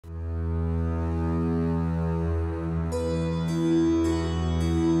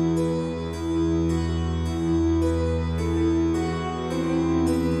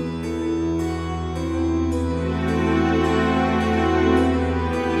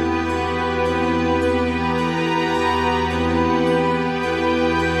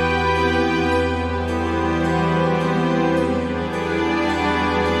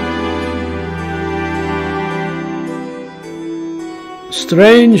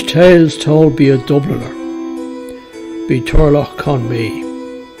Strange tales told by a Dubliner, by Turlough con me.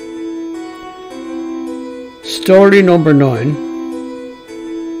 Story number 9.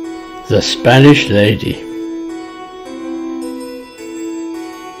 The Spanish Lady.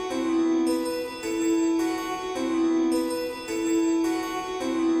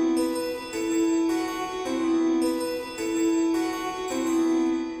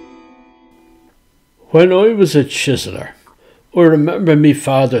 When I was a chiseler, I remember me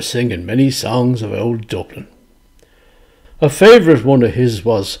father singing many songs of old Dublin. A favourite one of his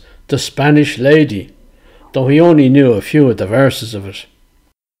was The Spanish Lady, though he only knew a few of the verses of it.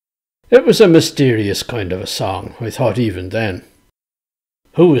 It was a mysterious kind of a song, I thought even then.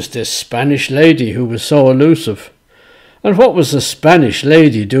 Who was this Spanish lady who was so elusive? And what was the Spanish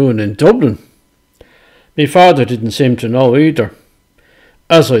lady doing in Dublin? Me father didn't seem to know either.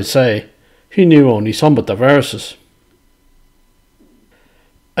 As I say, he knew only some of the verses.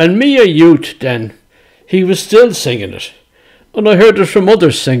 And me a youth then, he was still singing it, and I heard it from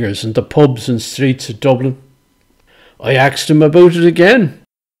other singers in the pubs and streets of Dublin. I asked him about it again,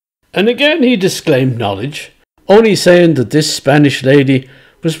 and again he disclaimed knowledge, only saying that this Spanish lady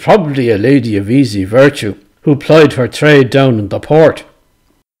was probably a lady of easy virtue, who plied her trade down in the port.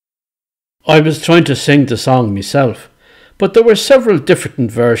 I was trying to sing the song myself, but there were several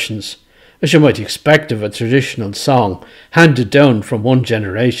different versions, as you might expect of a traditional song handed down from one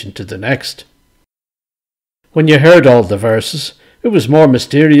generation to the next. When you heard all the verses, it was more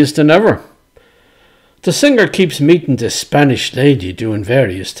mysterious than ever. The singer keeps meeting this Spanish lady doing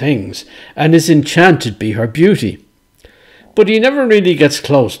various things, and is enchanted by her beauty. But he never really gets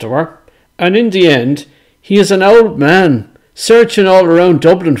close to her, and in the end, he is an old man, searching all around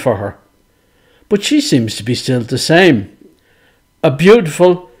Dublin for her. But she seems to be still the same. A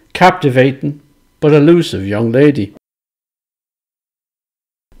beautiful, captivating, but elusive young lady.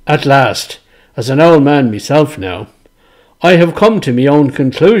 At last, as an old man myself now, I have come to my own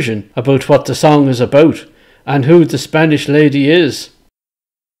conclusion about what the song is about, and who the Spanish lady is.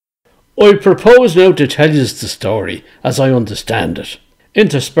 I propose now to tell you the story as I understand it,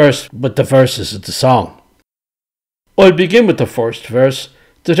 interspersed with the verses of the song. I'll begin with the first verse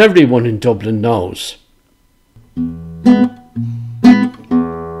that everyone in Dublin knows.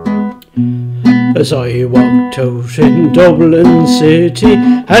 As I walked out in Dublin city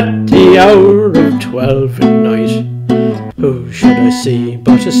at the hour of 12 at night, who should I see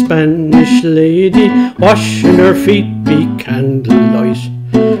but a Spanish lady washing her feet by candlelight.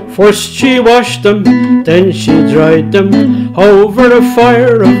 First she washed them, then she dried them over a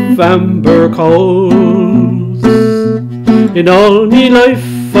fire of amber coals. In all me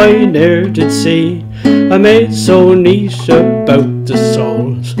life I ne'er did see a maid so neat about the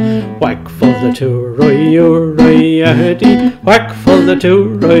soles. Whack for the two-roy-o-roy-a-dee, whack for the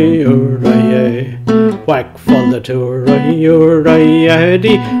two-roy-o-roy-a, whack for the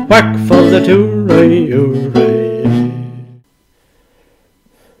two-roy-o-roy-a-dee, whack for the two-roy-o-roy-a.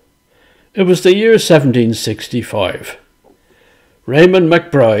 It was the year 1765. Raymond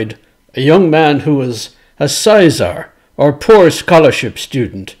MacBride, a young man who was a sizar, or poor scholarship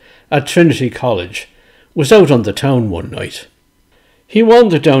student, at Trinity College, was out on the town one night. He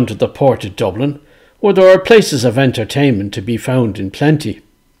wandered down to the port of Dublin, where there are places of entertainment to be found in plenty.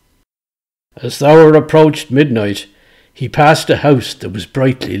 As the hour approached midnight, he passed a house that was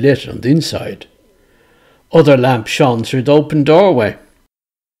brightly lit on the inside. Other lamps shone through the open doorway.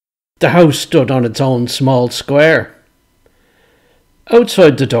 The house stood on its own small square.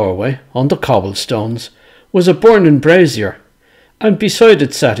 Outside the doorway, on the cobblestones, was a burning brazier, and beside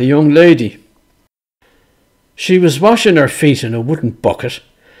it sat a young lady. She was washing her feet in a wooden bucket,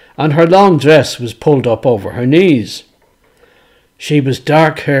 and her long dress was pulled up over her knees. She was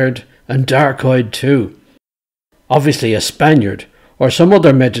dark-haired and dark-eyed too, obviously a Spaniard or some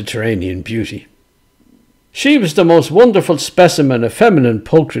other Mediterranean beauty. She was the most wonderful specimen of feminine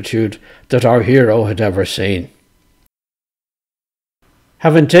pulchritude that our hero had ever seen.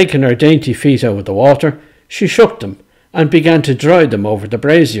 Having taken her dainty feet out of the water, she shook them and began to dry them over the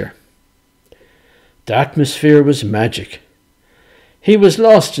brazier. The atmosphere was magic. He was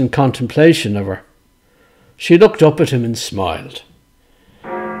lost in contemplation of her. She looked up at him and smiled.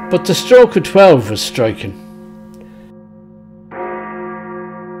 But the stroke of 12 was striking.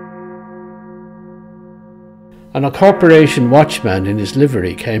 And a corporation watchman in his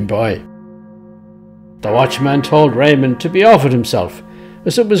livery came by. The watchman told Raymond to be off with himself,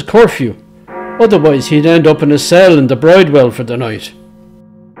 as it was curfew, otherwise he'd end up in a cell in the Bridewell for the night.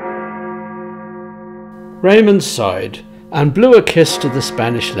 Raymond sighed and blew a kiss to the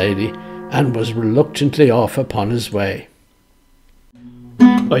Spanish lady and was reluctantly off upon his way.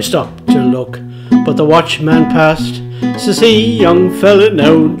 I stopped to look, but the watchman passed. Says he, young fella,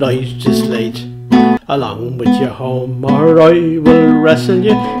 now night is late. Along with you home, or I will wrestle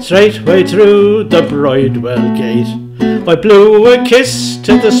you straightway through the Bridewell gate. I blew a kiss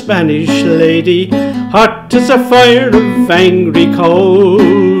to the Spanish lady, hot as a fire of angry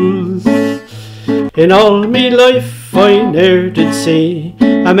coals. In all me life I ne'er did see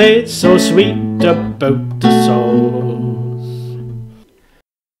a maid so sweet about the souls.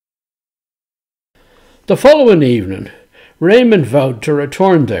 The following evening, Raymond vowed to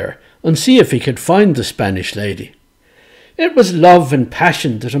return there and see if he could find the Spanish lady. It was love and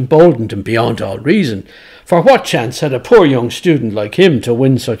passion that emboldened him beyond all reason, for what chance had a poor young student like him to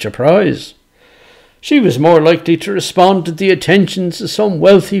win such a prize? She was more likely to respond to the attentions of some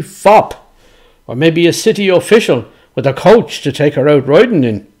wealthy fop, or maybe a city official with a coach to take her out riding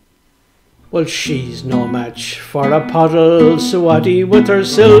in. Well, she's no match for a Poddle swaddy with her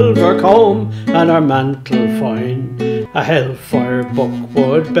silver comb and her mantle fine. A hellfire book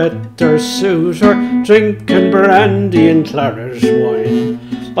would better suit her, drinking brandy and claret wine.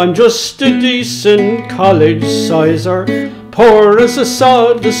 I'm just a decent college sizar, poor as a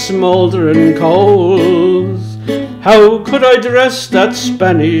sod of smouldering coals. How could I dress that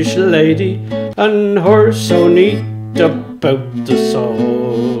Spanish lady, and her so neat about the soles?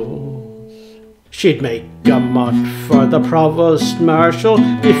 She'd make a mott for the provost marshal,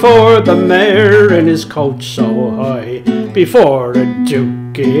 before the mayor in his coach so high, before a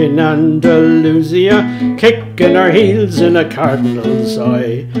duke in Andalusia, kicking her heels in a cardinal's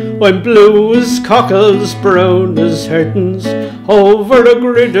eye. I'm blue as cockles, brown as hertons, over a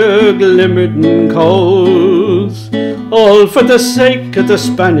grid of glimmering coals, all for the sake of the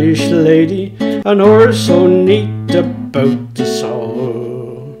Spanish lady, and her so neat about the soul.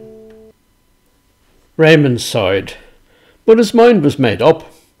 Raymond sighed, but his mind was made up.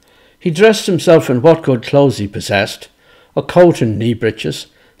 He dressed himself in what good clothes he possessed, a coat and knee breeches,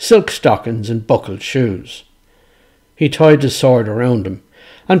 silk stockings and buckled shoes. He tied his sword around him,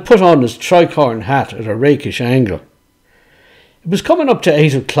 and put on his tricorn hat at a rakish angle. It was coming up to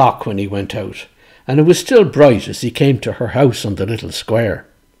 8 o'clock when he went out, and it was still bright as he came to her house on the little square.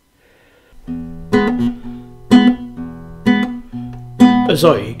 As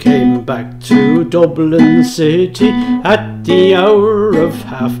I came back to Dublin city at the hour of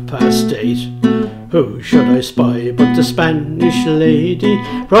 8:30, who should I spy but the Spanish lady,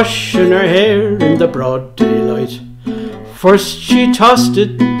 brushing her hair in the broad daylight. First she tossed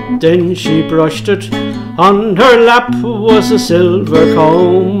it, then she brushed it, on her lap was a silver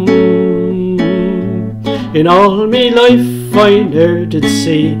comb. In all me life I ne'er did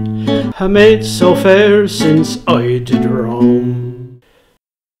see a maid so fair since I did roam.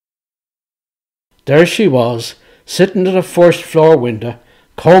 There she was, sitting at a first floor window,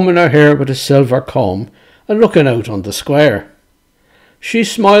 combing her hair with a silver comb and looking out on the square. She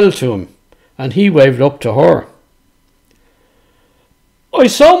smiled to him, and he waved up to her. "I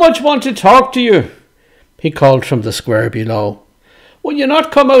so much want to talk to you," he called from the square below. "Will you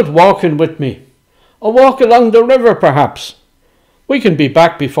not come out walking with me? A walk along the river, perhaps? We can be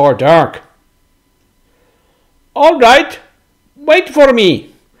back before dark." "All right, wait for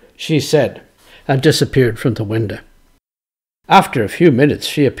me," she said, and disappeared from the window. After a few minutes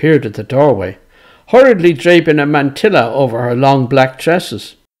she appeared at the doorway, hurriedly draping a mantilla over her long black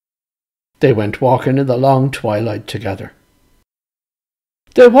tresses. They went walking in the long twilight together.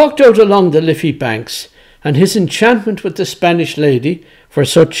 They walked out along the Liffey banks, and his enchantment with the Spanish lady, for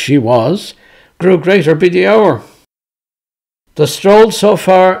such she was, grew greater by the hour. They strolled so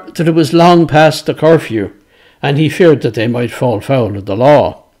far that it was long past the curfew, and he feared that they might fall foul of the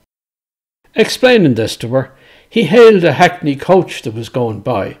law. Explaining this to her, he hailed a hackney coach that was going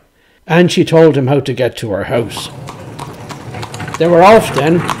by, and she told him how to get to her house. They were off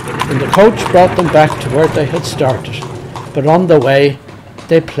then, and the coach brought them back to where they had started, but on the way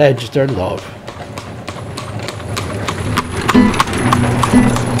they pledged their love.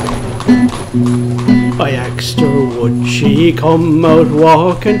 I asked her would she come out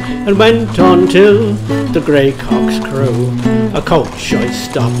walking, and went on till the grey cocks crew. A coach I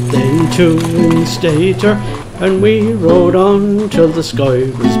stopped then to instate her, and we rode on till the sky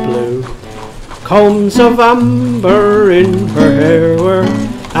was blue. Combs of amber in her hair were,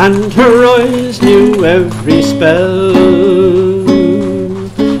 and her eyes knew every spell.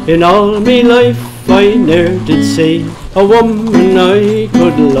 In all me life I ne'er did see a woman I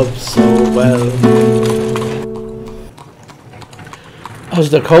could love so well. As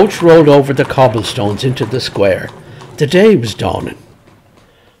the coach rolled over the cobblestones into the square, the day was dawning.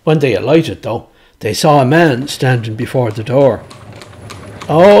 When they alighted, though, they saw a man standing before the door.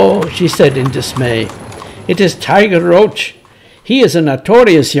 "Oh," she said in dismay, "it is Tiger Roach. He is a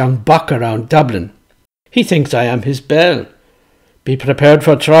notorious young buck around Dublin. He thinks I am his belle. Be prepared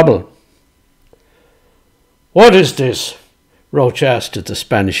for trouble." "What is this?" Roach asked of the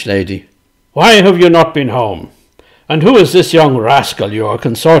Spanish lady. "Why have you not been home? And who is this young rascal you are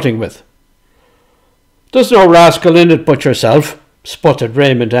consorting with?" "There's no rascal in it but yourself," sputtered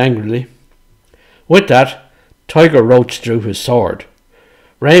Raymond angrily. With that, Tiger Roach drew his sword.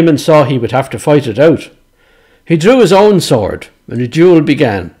 Raymond saw he would have to fight it out. He drew his own sword, and the duel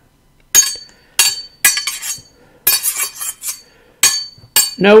began.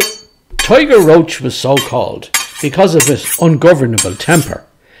 Now, Tiger Roach was so called because of his ungovernable temper,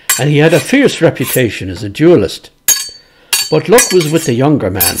 and he had a fierce reputation as a duellist. But luck was with the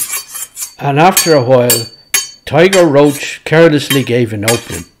younger man, and after a while, Tiger Roach carelessly gave an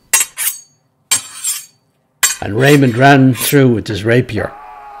opening, and Raymond ran through with his rapier.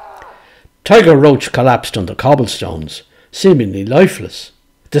 Tiger Roach collapsed on the cobblestones, seemingly lifeless.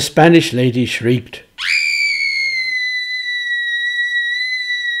 The Spanish lady shrieked.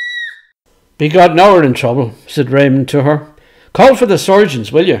 "Be God, now we're in trouble," said Raymond to her. "Call for the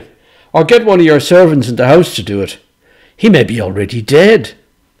surgeons, will you? Or get one of your servants in the house to do it. He may be already dead."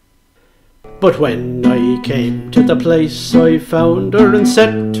 But when I came to the place, I found her and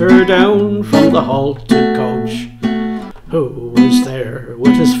set her down from the halted coach. Who was there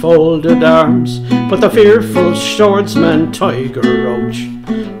with his folded arms but the fearful swordsman Tiger Roach?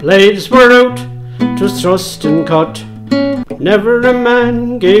 Blades were out, 'twas thrust and cut. Never a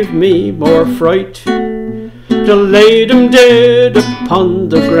man gave me more fright. They laid him dead upon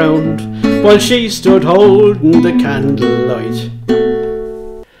the ground while she stood holding the candlelight.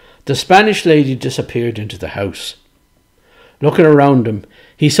 The Spanish lady disappeared into the house. Looking around him,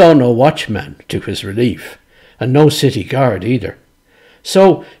 he saw no watchman to his relief, and no city guard either.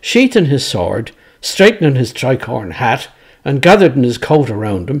 So, sheathing his sword, straightening his tricorn hat, and gathering his coat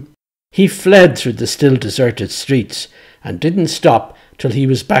around him, he fled through the still deserted streets, and didn't stop till he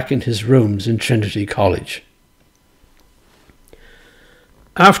was back in his rooms in Trinity College.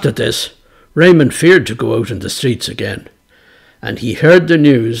 After this, Raymond feared to go out in the streets again, and he heard the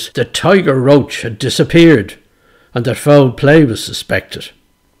news that Tiger Roach had disappeared, and that foul play was suspected.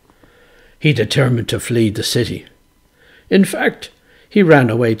 He determined to flee the city. In fact, he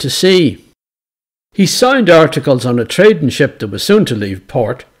ran away to sea. He signed articles on a trading ship that was soon to leave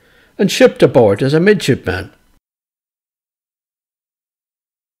port, and shipped aboard as a midshipman.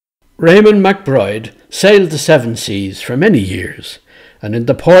 Raymond MacBride sailed the seven seas for many years, and in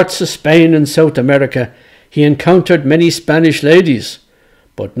the ports of Spain and South America he encountered many Spanish ladies,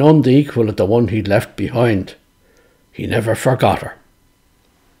 but none the equal of the one he'd left behind. He never forgot her.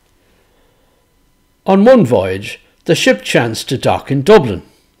 On one voyage, the ship chanced to dock in Dublin.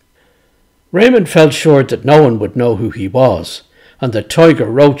 Raymond felt sure that no one would know who he was, and that Tiger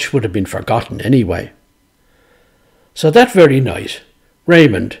Roach would have been forgotten anyway. So that very night,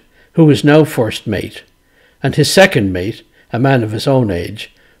 Raymond, who was now first mate, and his second mate, a man of his own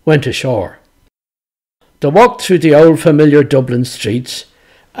age, went ashore. They walked through the old familiar Dublin streets,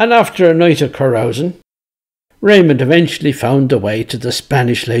 and after a night of carousing, Raymond eventually found the way to the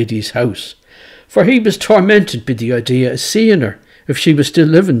Spanish lady's house, for he was tormented by the idea of seeing her if she was still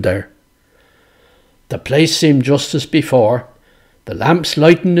living there. The place seemed just as before, the lamps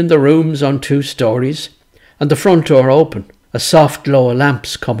lighting in the rooms on 2 stories, and the front door open, a soft glow of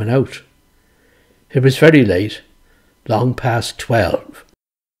lamps coming out. It was very late, long past 12.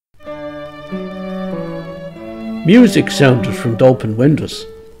 Music sounded from the open windows.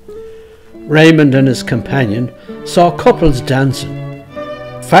 Raymond and his companion saw couples dancing,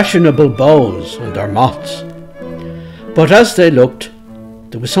 fashionable beaux and their motts. But as they looked,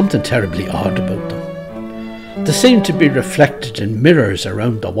 there was something terribly odd about them. They seemed to be reflected in mirrors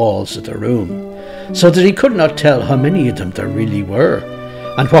around the walls of the room, so that he could not tell how many of them there really were,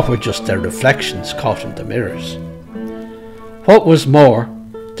 and what were just their reflections caught in the mirrors. What was more,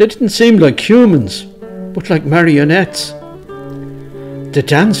 they didn't seem like humans, but like marionettes. They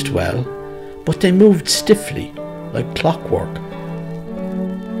danced well, but they moved stiffly, like clockwork.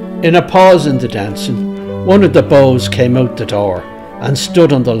 In a pause in the dancing, one of the beaux came out the door and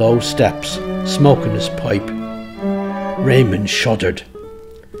stood on the low steps, smoking his pipe. Raymond shuddered.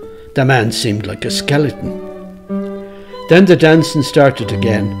 The man seemed like a skeleton. Then the dancing started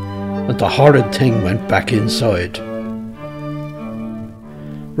again, and the horrid thing went back inside.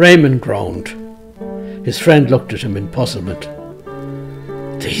 Raymond groaned. His friend looked at him in puzzlement.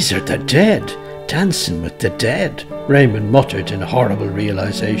 "These are the dead, dancing with the dead," Raymond muttered in a horrible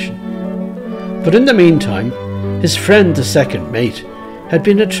realization. But in the meantime, his friend the second mate had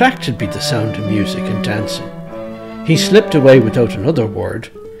been attracted by the sound of music and dancing. He slipped away without another word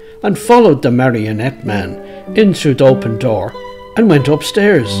and followed the marionette man in through the open door and went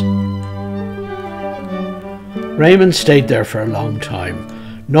upstairs. Raymond stayed there for a long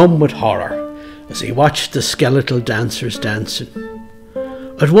time, numb with horror, as he watched the skeletal dancers dancing.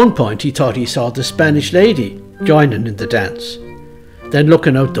 At one point he thought he saw the Spanish lady joining in the dance, then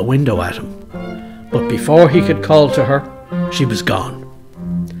looking out the window at him. But before he could call to her, she was gone.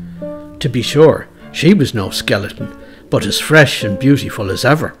 To be sure, she was no skeleton, but as fresh and beautiful as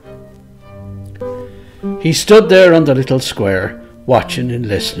ever. He stood there on the little square, watching and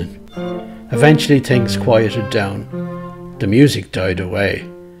listening. Eventually things quieted down. The music died away.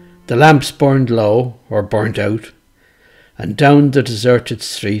 The lamps burned low, or burnt out, and down the deserted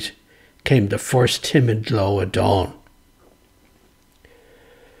street came the first timid glow of dawn.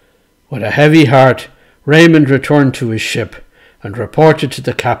 With a heavy heart, Raymond returned to his ship and reported to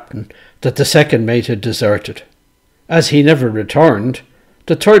the captain that the second mate had deserted. As he never returned,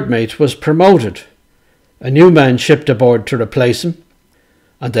 the third mate was promoted. A new man shipped aboard to replace him,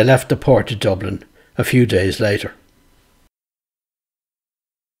 and they left the port of Dublin a few days later.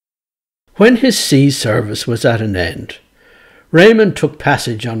 When his sea service was at an end, Raymond took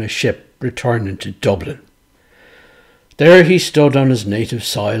passage on a ship returning to Dublin. There he stood on his native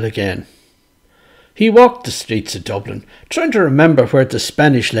soil again. He walked the streets of Dublin, trying to remember where the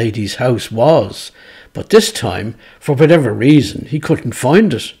Spanish lady's house was, but this time, for whatever reason, he couldn't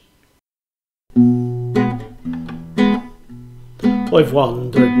find it. I've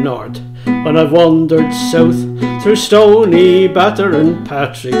wandered north, and I've wandered south, through Stony Batter and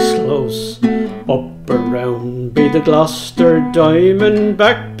Patrick's Close, up around be the Gloucester Diamond,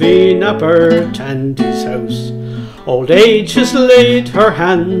 back be Napper Tandy's house. Old age has laid her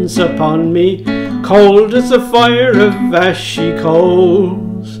hands upon me, cold as the fire of ashy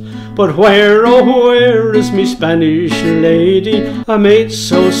coals. But where, oh where is me Spanish lady, a maid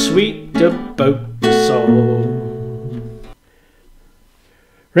so sweet about the soul?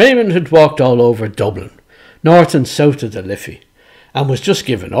 Raymond had walked all over Dublin, north and south of the Liffey, and was just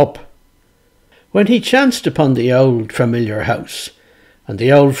giving up, when he chanced upon the old familiar house and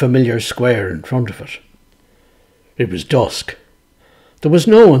the old familiar square in front of it. It was dusk. There was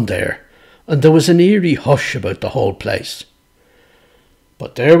no one there, and there was an eerie hush about the whole place.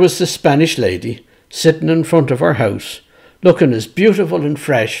 But there was the Spanish lady, sitting in front of her house, looking as beautiful and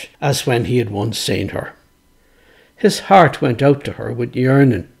fresh as when he had once seen her. His heart went out to her with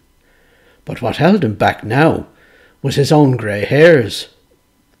yearning, but what held him back now was his own grey hairs.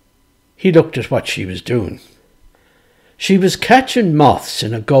 He looked at what she was doing. She was catching moths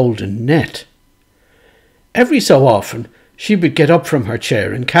in a golden net. Every so often she would get up from her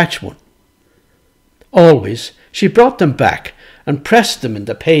chair and catch one. Always she brought them back and pressed them in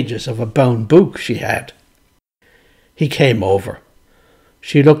the pages of a bound book she had. He came over.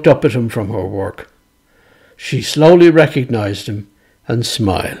 She looked up at him from her work. She slowly recognised him and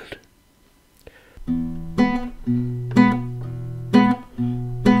smiled.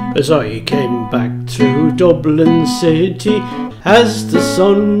 As I came back through Dublin city, as the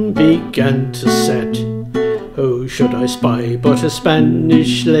sun began to set, who should I spy but a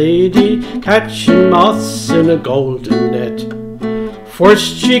Spanish lady, catching moths in a golden net.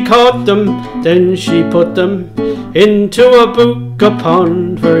 First she caught them, then she put them into a book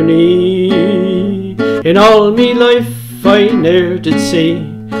upon her knee. In all me life I ne'er did see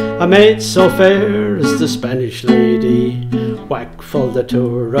a maid so fair as the Spanish lady. Whack full the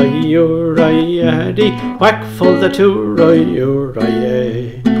tour-ay-ur-ay-addy, whack full the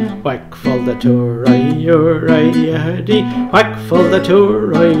tour-ay-ur-ay-ay, whack full the tour-ay-ur-ay-addy, whack full the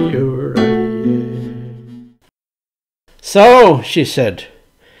tour-ay-ur-ay-ay. So, she said,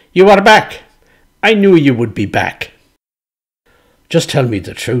 you are back. I knew you would be back. Just tell me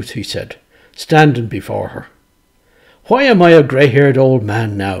the truth, he said, standing before her. Why am I a grey-haired old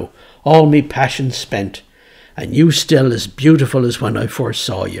man now, all me passion spent, and you still as beautiful as when I first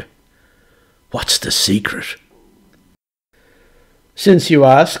saw you? What's the secret? Since you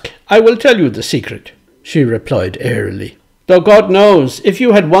ask, I will tell you the secret, she replied airily. Though God knows, if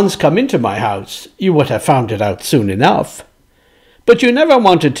you had once come into my house, you would have found it out soon enough. But you never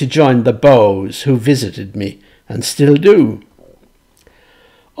wanted to join the beaux who visited me, and still do.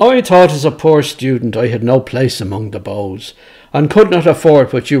 I thought as a poor student I had no place among the beaux, and could not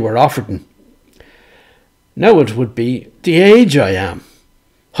afford what you were offering. Now it would be the age I am.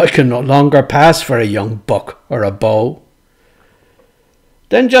 I can no longer pass for a young buck or a beau.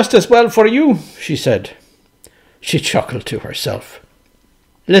 Then just as well for you, she said. She chuckled to herself.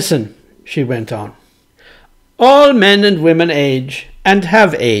 Listen, she went on. All men and women age, and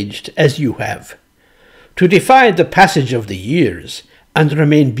have aged as you have. To defy the passage of the years and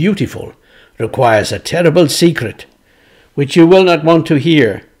remain beautiful requires a terrible secret, which you will not want to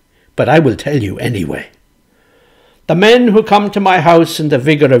hear, but I will tell you anyway. The men who come to my house in the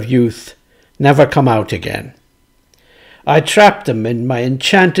vigour of youth never come out again. I trap them in my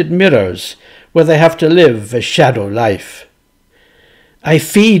enchanted mirrors, where they have to live a shadow life. I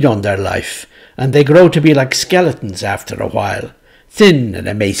feed on their life, and they grow to be like skeletons after a while, thin and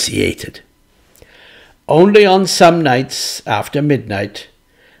emaciated. Only on some nights after midnight,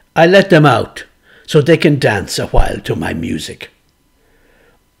 I let them out so they can dance a while to my music.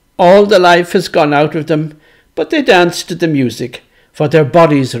 All the life has gone out of them, but they dance to the music, for their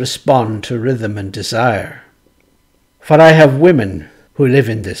bodies respond to rhythm and desire. For I have women who live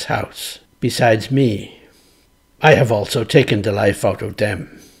in this house, besides me. I have also taken the life out of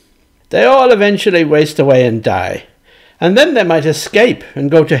them. They all eventually waste away and die, and then they might escape and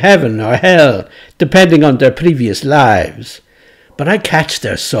go to heaven or hell, depending on their previous lives. But I catch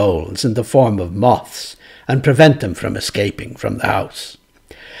their souls in the form of moths and prevent them from escaping from the house.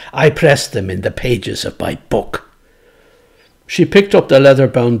 I press them in the pages of my book. She picked up the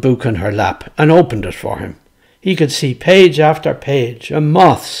leather-bound book on her lap and opened it for him. He could see page after page, and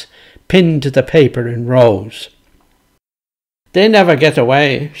moths pinned to the paper in rows. They never get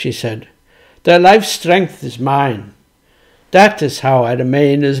away, she said. Their life's strength is mine. That is how I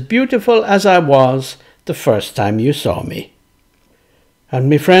remain as beautiful as I was the first time you saw me. And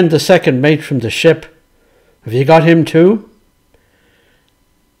me friend the second mate from the ship, have you got him too?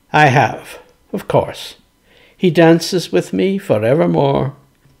 I have, of course. He dances with me forevermore.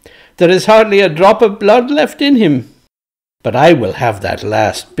 There is hardly a drop of blood left in him, but I will have that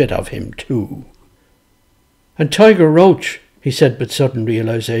last bit of him too. And Tiger Roach, he said with sudden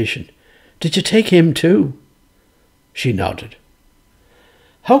realization, did you take him too? She nodded.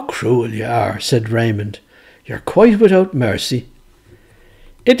 How cruel you are, said Raymond. You're quite without mercy.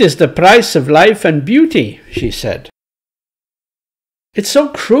 It is the price of life and beauty, she said. It's so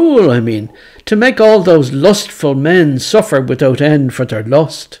cruel, I mean, to make all those lustful men suffer without end for their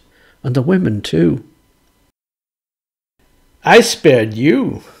lust. And the women too. I spared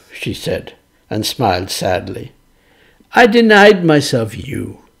you, she said, and smiled sadly. I denied myself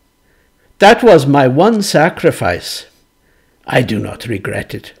you. That was my one sacrifice. I do not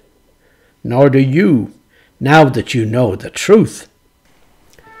regret it. Nor do you, now that you know the truth.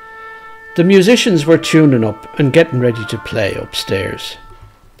 The musicians were tuning up and getting ready to play upstairs.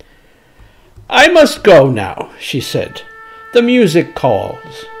 I must go now, she said. The music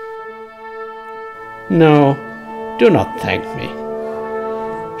calls. No, do not thank me.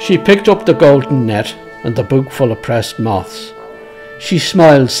 She picked up the golden net and the book full of pressed moths. She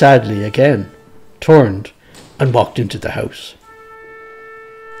smiled sadly again, turned, and walked into the house.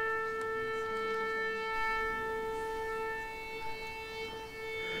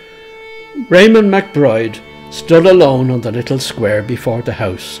 Raymond McBride stood alone on the little square before the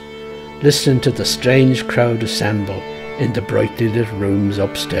house, listening to the strange crowd assemble in the brightly lit rooms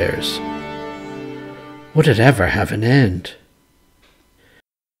upstairs. Would it ever have an end?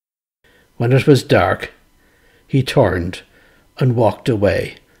 When it was dark, he turned and walked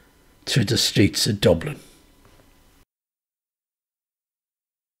away through the streets of Dublin.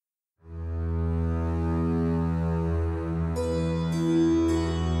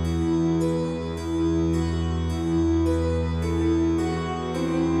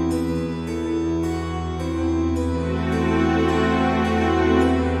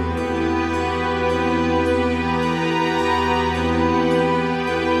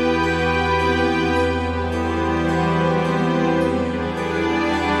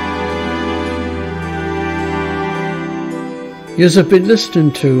 You have been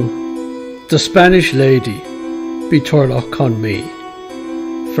listening to The Spanish Lady by Turlough Con Me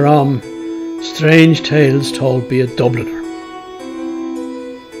from Strange Tales Told by a Dubliner.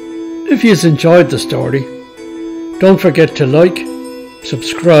 If you enjoyed the story, don't forget to like,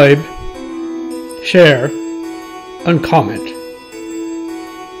 subscribe, share and comment.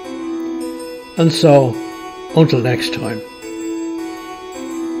 And so, until next time.